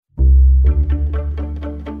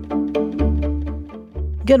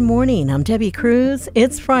Good morning, I'm Debbie Cruz.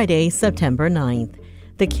 It's Friday, September 9th.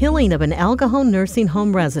 The killing of an El Cajon nursing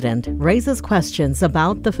home resident raises questions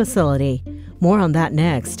about the facility. More on that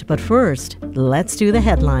next, but first, let's do the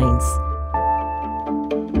headlines.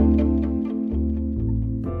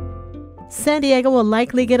 San Diego will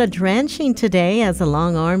likely get a drenching today as the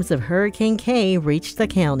long arms of Hurricane Kay reach the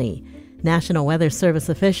county. National Weather Service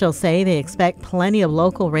officials say they expect plenty of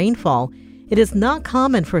local rainfall. It is not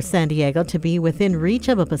common for San Diego to be within reach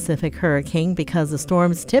of a Pacific hurricane because the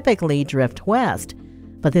storms typically drift west.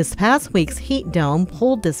 But this past week's heat dome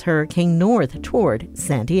pulled this hurricane north toward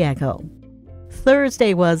San Diego.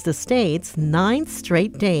 Thursday was the state's 9th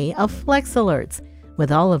straight day of flex alerts,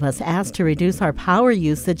 with all of us asked to reduce our power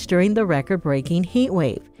usage during the record-breaking heat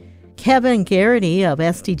wave. Kevin Garrity of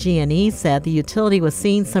SDG&E said the utility was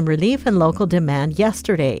seeing some relief in local demand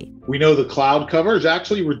yesterday. We know the cloud cover has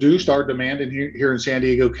actually reduced our demand here in San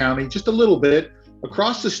Diego County just a little bit.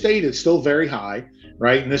 Across the state, it's still very high,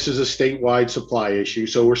 right? And this is a statewide supply issue,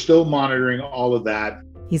 so we're still monitoring all of that.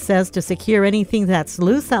 He says to secure anything that's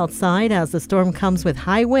loose outside as the storm comes with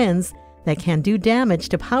high winds that can do damage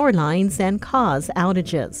to power lines and cause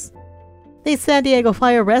outages. The San Diego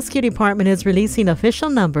Fire Rescue Department is releasing official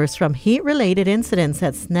numbers from heat-related incidents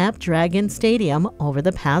at Snapdragon Stadium over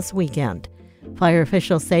the past weekend. Fire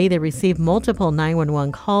officials say they received multiple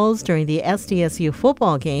 911 calls during the SDSU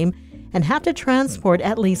football game and have to transport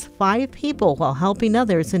at least 5 people while helping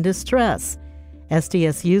others in distress.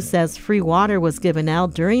 SDSU says free water was given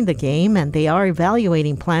out during the game and they are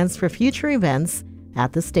evaluating plans for future events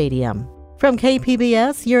at the stadium. From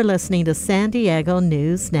KPBS, you're listening to San Diego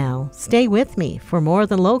News Now. Stay with me for more of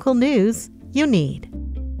the local news you need.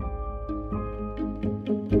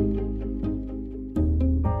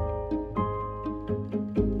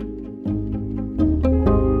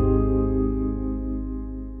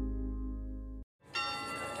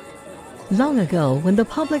 Long ago, when the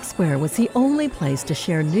public square was the only place to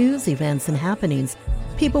share news, events, and happenings,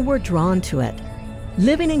 people were drawn to it.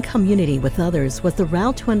 Living in community with others was the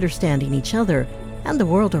route to understanding each other and the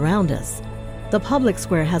world around us. The public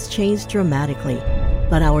square has changed dramatically,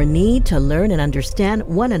 but our need to learn and understand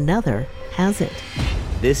one another hasn't.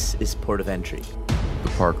 This is Port of Entry, the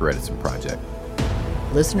Parker Edison Project.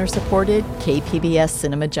 Listener-supported KPBS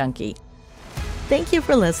Cinema Junkie. Thank you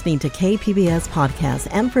for listening to KPBS Podcast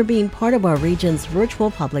and for being part of our region's virtual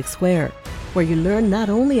public square, where you learn not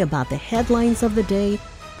only about the headlines of the day,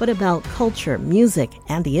 but about culture, music,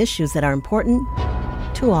 and the issues that are important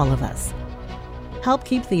to all of us. Help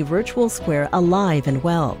keep the virtual square alive and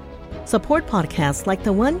well. Support podcasts like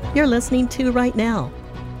the one you're listening to right now.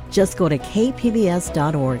 Just go to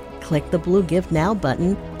kpbs.org, click the blue Give Now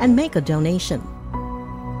button, and make a donation.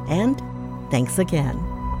 And thanks again.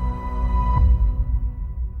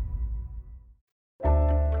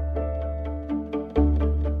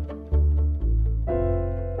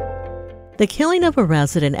 The killing of a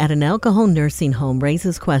resident at an El Cajon nursing home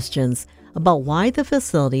raises questions about why the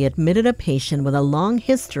facility admitted a patient with a long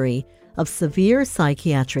history of severe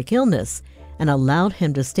psychiatric illness and allowed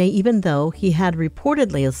him to stay even though he had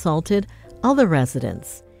reportedly assaulted other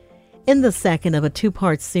residents. In the second of a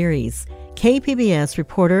 2-part series, KPBS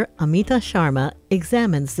reporter Amita Sharma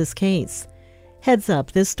examines this case. Heads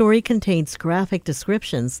up, this story contains graphic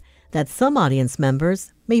descriptions that some audience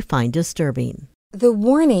members may find disturbing. The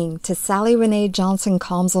warning to Sally Renee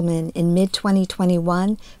Johnson-Komzelman in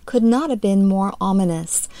mid-2021 could not have been more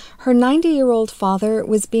ominous. Her 90-year-old father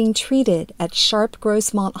was being treated at Sharp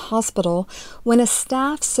Grossmont Hospital when a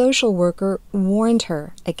staff social worker warned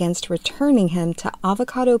her against returning him to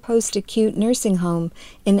Avocado Post-Acute Nursing Home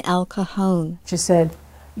in El Cajon. She said,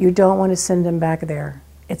 "You don't want to send him back there.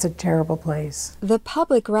 It's a terrible place." The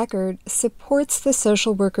public record supports the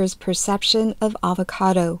social worker's perception of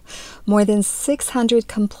Avocado. More than 600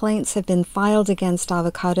 complaints have been filed against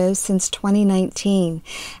Avocado since 2019.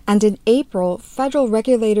 And in April, federal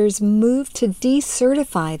regulators moved to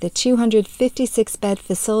decertify the 256-bed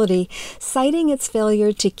facility, citing its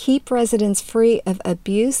failure to keep residents free of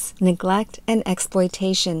abuse, neglect, and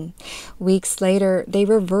exploitation. Weeks later, they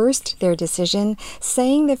reversed their decision,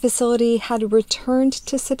 saying the facility had returned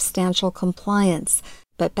to substantial compliance.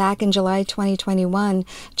 But back in July 2021,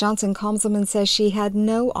 Johnson-Komzelman says she had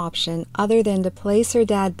no option other than to place her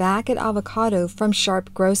dad back at Avocado from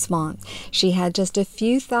Sharp Grossmont. She had just a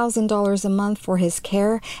few $1,000s a month for his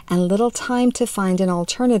care and little time to find an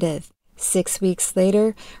alternative. 6 weeks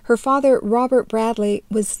later, her father, Robert Bradley,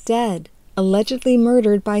 was dead, allegedly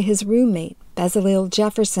murdered by his roommate, Bezalel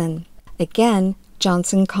Jefferson. Again,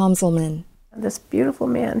 Johnson-Komzelman. This beautiful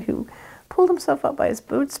man who pulled himself up by his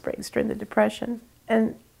bootstraps during the Depression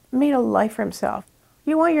and made a life for himself.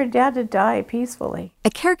 You want your dad to die peacefully. A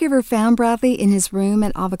caregiver found Bradley in his room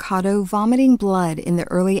at Avocado vomiting blood in the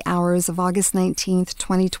early hours of August 19,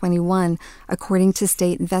 2021, according to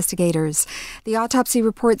state investigators. The autopsy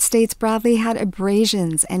report states Bradley had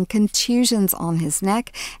abrasions and contusions on his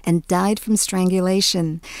neck and died from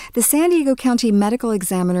strangulation. The San Diego County medical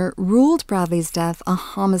examiner ruled Bradley's death a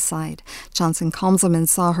homicide. Johnson Komzelman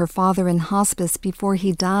saw her father in hospice before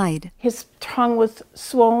he died. His tongue was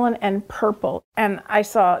swollen and purple, and I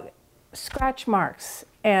saw scratch marks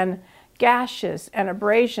and gashes and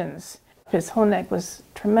abrasions. His whole neck was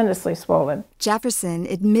tremendously swollen. Jefferson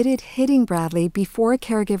admitted hitting Bradley before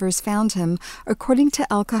caregivers found him, according to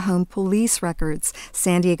El Cajon police records.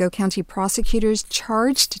 San Diego County prosecutors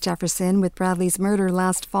charged Jefferson with Bradley's murder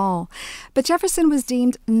last fall. But Jefferson was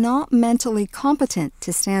deemed not mentally competent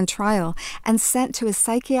to stand trial and sent to a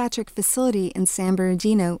psychiatric facility in San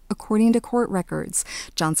Bernardino, according to court records.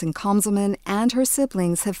 Johnson Komzelman and her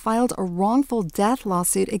siblings have filed a wrongful death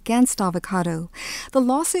lawsuit against Avocado. The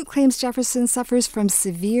lawsuit claims Jefferson suffers from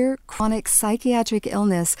severe chronic psychiatric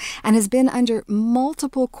illness and has been under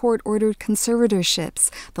multiple court-ordered conservatorships.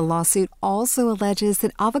 The lawsuit also alleges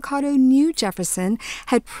that Avocado knew Jefferson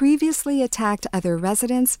had previously attacked other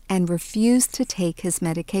residents and refused to take his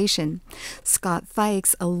medication. Scott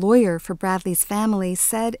Fikes, a lawyer for Bradley's family,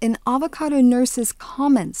 said an Avocado nurse's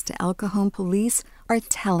comments to El Cajon police are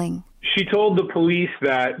telling. She told the police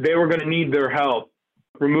that they were going to need their help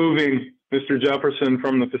removing Mr. Jefferson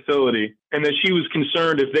from the facility, and that she was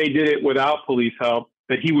concerned if they did it without police help,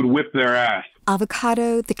 that he would whip their ass.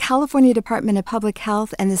 Avocado, the California Department of Public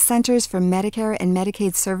Health, and the Centers for Medicare and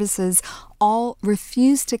Medicaid Services all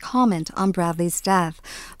refused to comment on Bradley's death.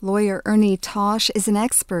 Lawyer Ernie Tosh is an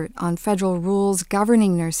expert on federal rules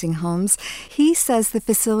governing nursing homes. He says the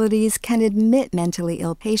facilities can admit mentally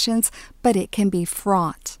ill patients, but it can be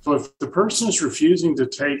fraught. So if the person is refusing to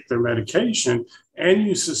take their medication and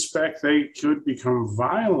you suspect they could become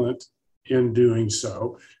violent in doing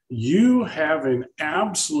so, you have an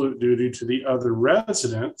absolute duty to the other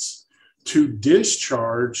residents to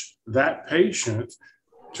discharge that patient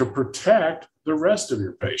to protect the rest of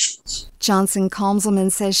your patients. Johnson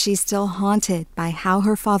Komzelman says she's still haunted by how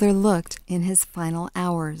her father looked in his final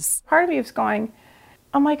hours. Part of me was going,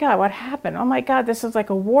 oh my God, what happened? Oh my God, this is like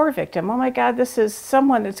a war victim. Oh my God, this is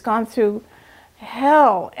someone that's gone through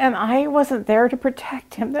hell, and I wasn't there to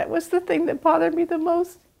protect him. That was the thing that bothered me the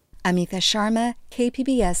most. Amita Sharma,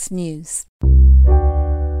 KPBS News.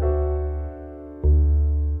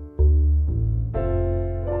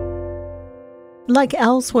 Like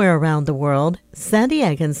elsewhere around the world, San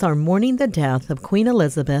Diegans are mourning the death of Queen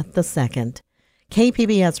Elizabeth II.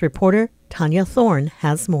 KPBS reporter Tanya Thorne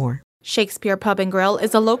has more. Shakespeare Pub and Grill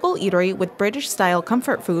is a local eatery with British-style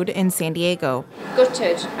comfort food in San Diego.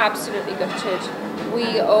 Gutted, absolutely gutted.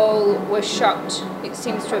 We all were shocked. It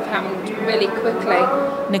seems to have happened really quickly.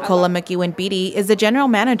 Nicola McEwen Beatty is the general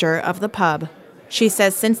manager of the pub. She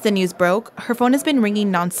says since the news broke, her phone has been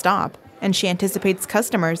ringing nonstop, and she anticipates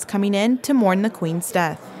customers coming in to mourn the Queen's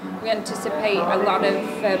death. We anticipate a lot of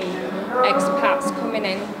expats coming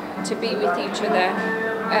in to be with each other.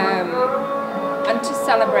 And to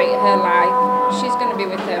celebrate her life. She's going to be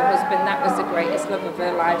with her husband. That was the greatest love of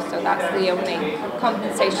her life, so that's the only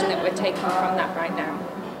compensation that we're taking from that right now.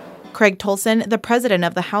 Craig Tolson, the president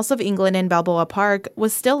of the House of England in Balboa Park,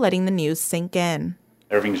 was still letting the news sink in.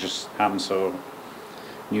 Everything's just happened so,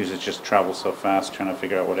 news has just traveled so fast, trying to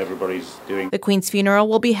figure out what everybody's doing. The Queen's funeral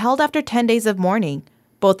will be held after 10 days of mourning.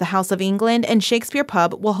 Both the House of England and Shakespeare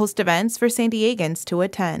Pub will host events for San Diegans to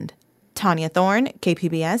attend. Tanya Thorne,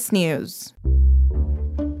 KPBS News.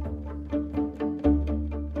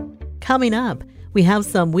 Coming up, we have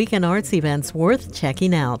some weekend arts events worth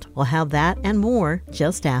checking out. We'll have that and more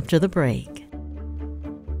just after the break.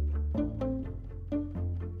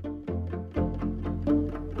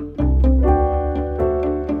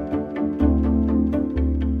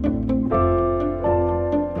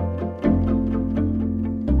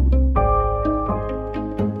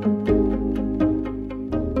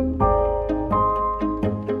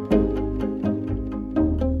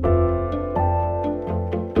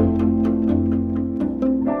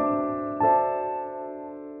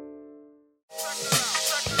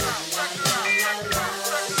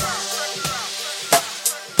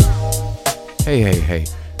 Hey,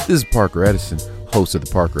 this is Parker Edison, host of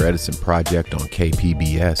the Parker Edison Project on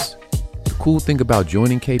KPBS. The cool thing about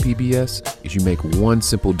joining KPBS is you make one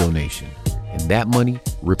simple donation, and that money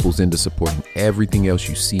ripples into supporting everything else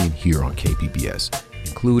you see and hear on KPBS,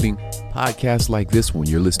 including podcasts like this one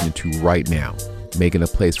you're listening to right now, making a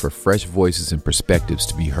place for fresh voices and perspectives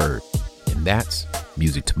to be heard. And that's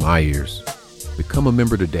music to my ears. Become a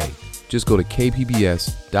member today. Just go to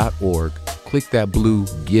kpbs.org, click that blue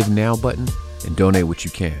Give Now button, and donate what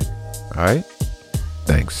you can. All right?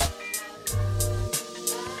 Thanks.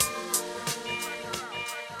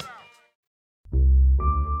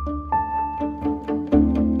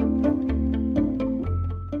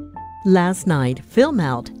 Last night, Film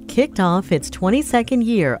Out kicked off its 22nd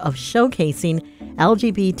year of showcasing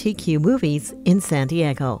LGBTQ movies in San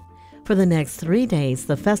Diego. For the next 3 days,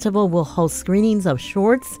 the festival will host screenings of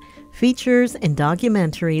shorts, features, and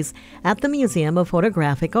documentaries at the Museum of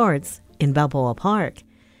Photographic Arts in Balboa Park.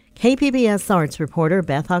 KPBS Arts reporter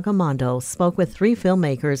Beth Agamondo spoke with 3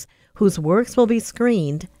 filmmakers whose works will be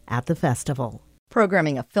screened at the festival.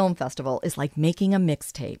 Programming a film festival is like making a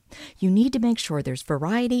mixtape. You need to make sure there's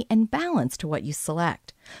variety and balance to what you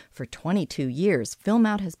select. For 22 years, Film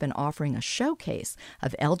Out has been offering a showcase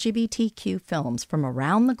of LGBTQ films from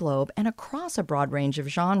around the globe and across a broad range of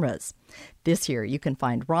genres. This year, you can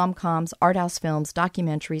find rom-coms, art house films,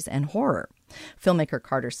 documentaries, and horror. Filmmaker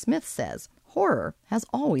Carter Smith says horror has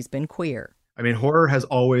always been queer. I mean, horror has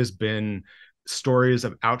always been stories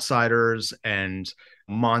of outsiders and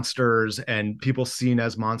monsters and people seen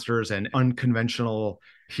as monsters and unconventional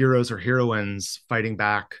heroes or heroines fighting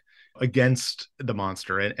back against the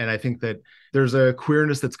monster. And I think that there's a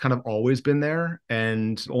queerness that's kind of always been there.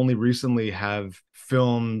 And only recently have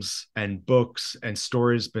films and books and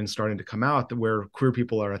stories been starting to come out where queer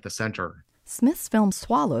people are at the center. Smith's film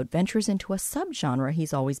Swallowed ventures into a subgenre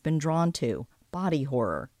he's always been drawn to, body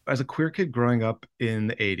horror. As a queer kid growing up in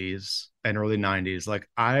the 80s and early 90s, like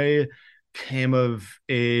I came of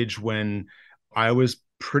age when I was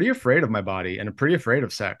pretty afraid of my body and pretty afraid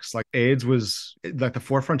of sex. Like AIDS was like the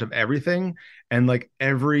forefront of everything. And like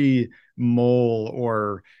every mole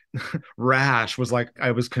or rash was like,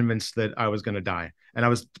 I was convinced that I was going to die and I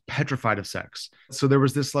was petrified of sex. So there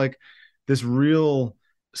was this real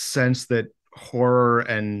sense that horror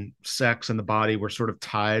and sex and the body were sort of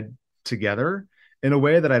tied together in a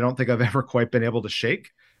way that I don't think I've ever quite been able to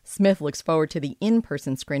shake. Smith looks forward to the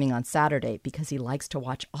in-person screening on Saturday because he likes to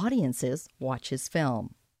watch audiences watch his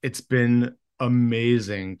film. It's been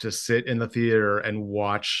amazing to sit in the theater and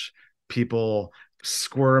watch people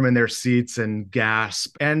squirm in their seats and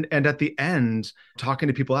gasp. And at the end, talking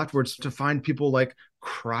to people afterwards, to find people like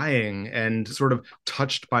crying and sort of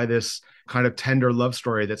touched by this kind of tender love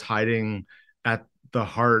story that's hiding at the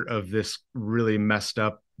heart of this really messed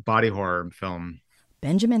up body horror film.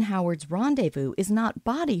 Benjamin Howard's Rendezvous is not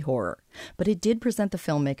body horror, but it did present the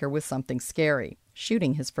filmmaker with something scary,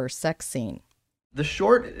 shooting his first sex scene. The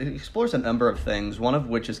short explores a number of things, one of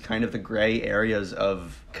which is kind of the gray areas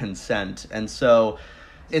of consent. And so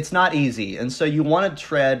it's not easy. And so you want to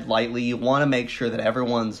tread lightly. You want to make sure that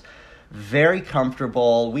everyone's very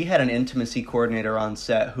comfortable. We had an intimacy coordinator on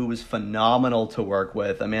set who was phenomenal to work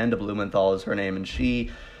with. Amanda Blumenthal is her name. And she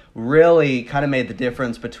really kind of made the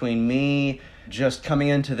difference between me just coming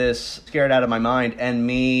into this scared out of my mind and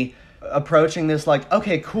me approaching this like,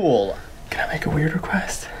 okay, cool. Can I make a weird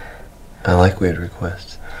request? I like weird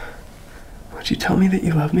requests. Would you tell me that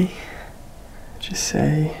you love me? Just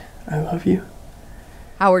say, I love you.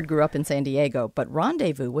 Howard grew up in San Diego, but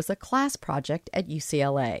Rendezvous was a class project at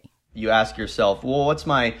UCLA. You ask yourself, well, what's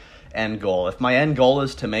my end goal? If my end goal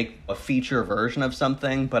is to make a feature version of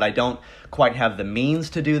something, but I don't quite have the means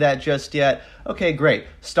to do that just yet, okay, great.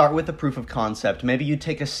 Start with a proof of concept. Maybe you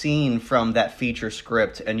take a scene from that feature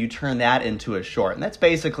script and you turn that into a short. And that's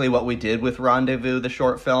basically what we did with Rendezvous, the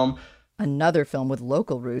short film. Another film with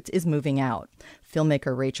local roots is Moving Out.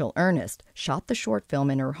 Filmmaker Rachel Ernest shot the short film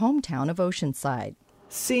in her hometown of Oceanside.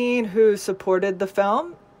 Seeing who supported the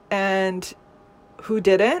film and who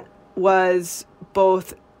didn't was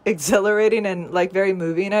both exhilarating and like very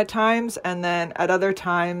moving at times, and then at other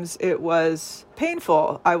times it was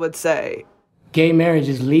painful, I would say. Gay marriage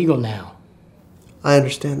is legal now. I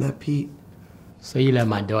understand that, Pete. So you let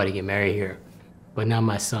my daughter get married here, but not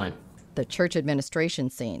my son. The church administration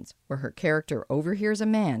scenes, where her character overhears a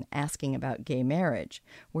man asking about gay marriage,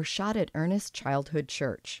 were shot at Ernest's childhood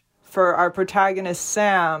church. For our protagonist,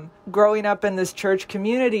 Sam, growing up in this church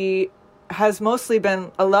community has mostly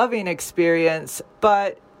been a loving experience,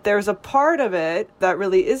 but there's a part of it that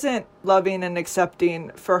really isn't loving and accepting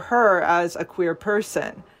for her as a queer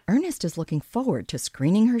person. Ernest is looking forward to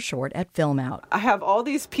screening her short at Film Out. I have all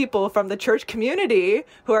these people from the church community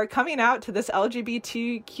who are coming out to this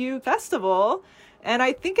LGBTQ festival, and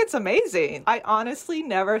I think it's amazing. I honestly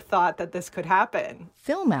never thought that this could happen.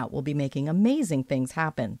 Film Out will be making amazing things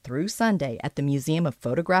happen through Sunday at the Museum of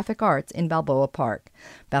Photographic Arts in Balboa Park.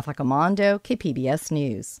 Beth Accomando, KPBS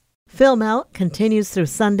News. Film Out continues through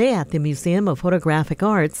Sunday at the Museum of Photographic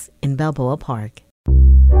Arts in Balboa Park.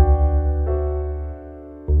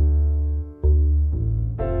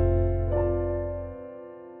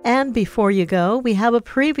 And before you go, we have a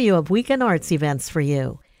preview of Weekend Arts events for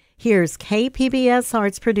you. Here's KPBS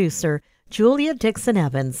Arts producer Julia Dixon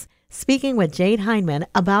Evans speaking with Jade Hindman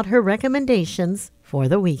about her recommendations for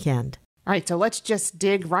the weekend. All right, so let's just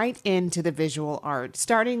dig right into the visual art,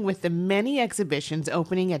 starting with the many exhibitions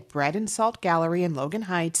opening at Bread and Salt Gallery in Logan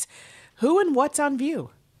Heights. Who and what's on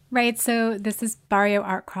view? Right, so this is Barrio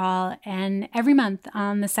Art Crawl, and every month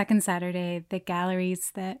on the second Saturday, the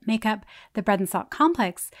galleries that make up the Bread and Salt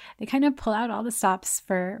complex, they kind of pull out all the stops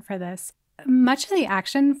for this. Much of the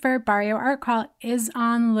action for Barrio Art Crawl is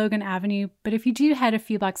on Logan Avenue, but if you do head a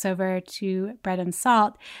few blocks over to Bread and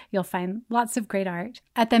Salt, you'll find lots of great art.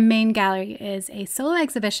 At the main gallery is a solo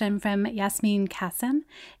exhibition from Yasmin Kasem.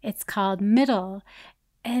 It's called Middle,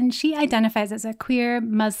 and she identifies as a queer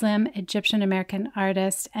Muslim Egyptian American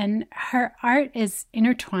artist, and her art is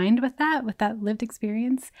intertwined with that lived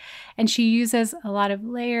experience. And she uses a lot of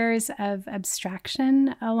layers of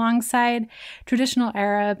abstraction alongside traditional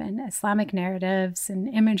Arab and Islamic narratives and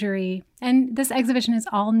imagery. And this exhibition is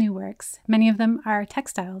all new works. Many of them are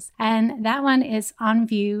textiles. And that one is on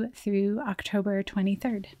view through October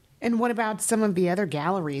 23rd. And what about some of the other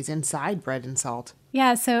galleries inside Bread and Salt?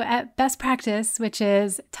 Yeah, so at Best Practice, which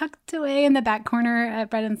is tucked away in the back corner at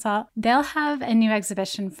Bread and Salt, they'll have a new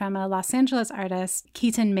exhibition from a Los Angeles artist,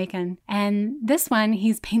 Keaton Macon. And this one,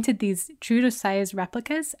 he's painted these true-to-size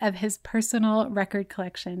replicas of his personal record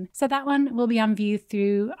collection. So that one will be on view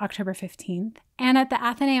through October 15th. And at the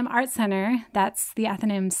Athenaeum Art Center, that's the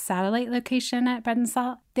Athenaeum's satellite location at Bread and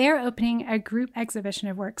Salt, they're opening a group exhibition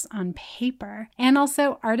of works on paper and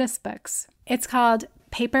also artist books. It's called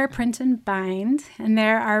Paper, Print, and Bind, and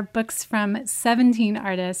there are books from 17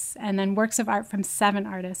 artists and then works of art from 7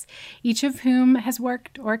 artists, each of whom has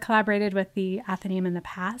worked or collaborated with the Athenaeum in the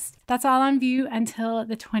past. That's all on view until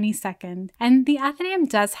the 22nd. And the Athenaeum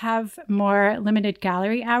does have more limited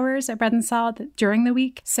gallery hours at Bread and Salt during the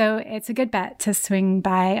week, so it's a good bet to swing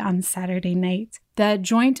by on Saturday night. The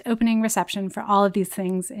joint opening reception for all of these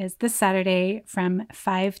things is this Saturday from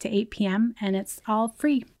 5 to 8 p.m., and it's all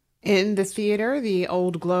free. In the theater, the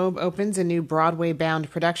Old Globe opens a new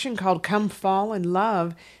Broadway-bound production called Come Fall in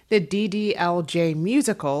Love, the DDLJ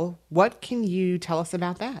musical. What can you tell us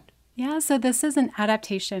about that? Yeah, so this is an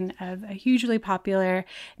adaptation of a hugely popular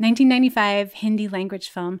 1995 Hindi language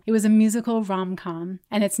film. It was a musical rom-com,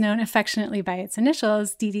 and it's known affectionately by its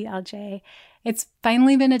initials, DDLJ. It's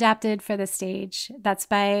finally been adapted for the stage. That's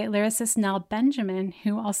by lyricist Nell Benjamin,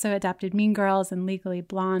 who also adapted Mean Girls and Legally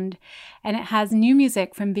Blonde. And it has new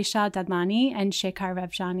music from Vishal Dadlani and Shekhar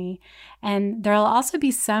Revjani. And there'll also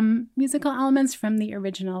be some musical elements from the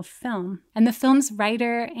original film. And the film's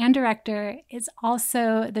writer and director is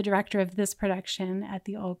also the director of this production at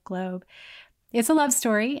the Old Globe. It's a love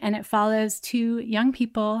story, and it follows 2 young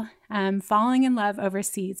people falling in love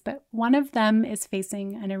overseas, but one of them is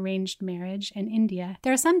facing an arranged marriage in India.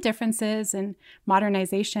 There are some differences and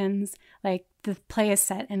modernizations, like the play is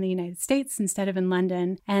set in the United States instead of in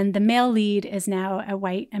London, and the male lead is now a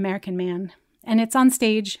white American man. And it's on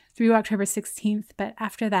stage through October 16th, but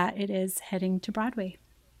after that, it is heading to Broadway.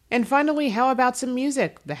 And finally, how about some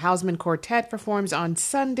music? The Hausman Quartet performs on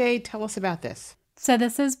Sunday. Tell us about this. So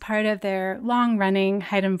this is part of their long-running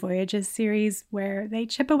Haydn Voyages series where they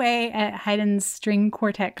chip away at Haydn's string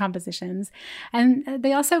quartet compositions. And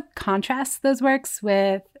they also contrast those works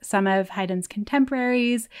with some of Haydn's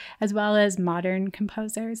contemporaries, as well as modern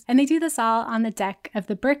composers. And they do this all on the deck of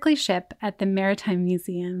the Berkeley ship at the Maritime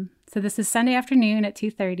Museum. So this is Sunday afternoon at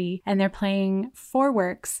 2:30, and they're playing 4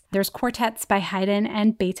 works. There's quartets by Haydn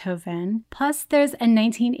and Beethoven, plus there's a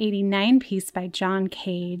 1989 piece by John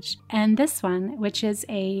Cage, and this one, which is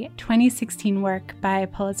a 2016 work by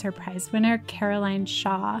Pulitzer Prize winner Caroline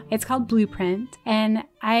Shaw. It's called Blueprint, and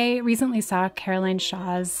I recently saw Caroline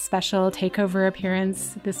Shaw's special takeover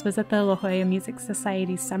appearance. This was at the La Jolla Music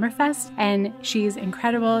Society Summerfest, and she's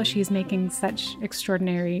incredible. She's making such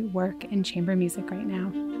extraordinary work in chamber music right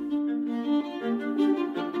now.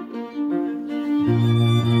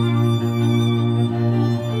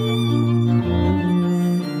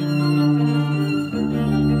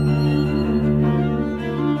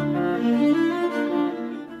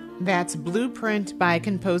 That's Blueprint by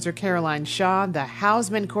composer Caroline Shaw. The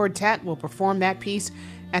Hausman Quartet will perform that piece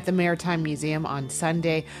at the Maritime Museum on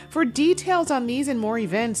Sunday. For details on these and more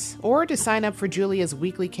events, or to sign up for Julia's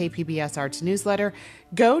weekly KPBS Arts newsletter,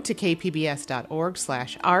 go to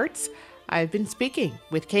kpbs.org/arts. I've been speaking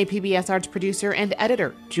with KPBS Arts producer and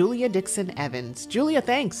editor Julia Dixon Evans. Julia,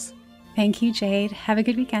 thanks. Thank you, Jade. Have a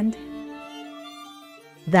good weekend.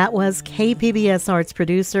 That was KPBS Arts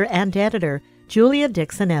producer and editor Julia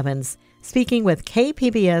Dixon Evans, speaking with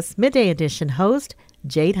KPBS Midday Edition host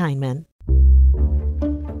Jade Hindman.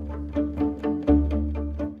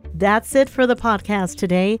 That's it for the podcast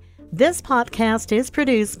today. This podcast is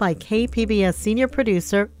produced by KPBS senior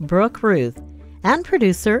producer Brooke Ruth and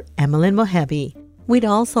producer Emmeline Mohebi. We'd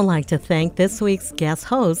also like to thank this week's guest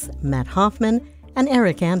hosts, Matt Hoffman and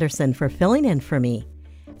Eric Anderson, for filling in for me.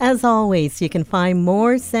 As always, you can find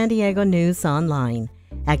more San Diego news online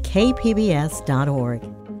at kpbs.org.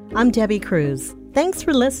 I'm Debbie Cruz. Thanks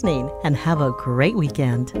for listening and have a great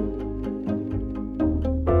weekend.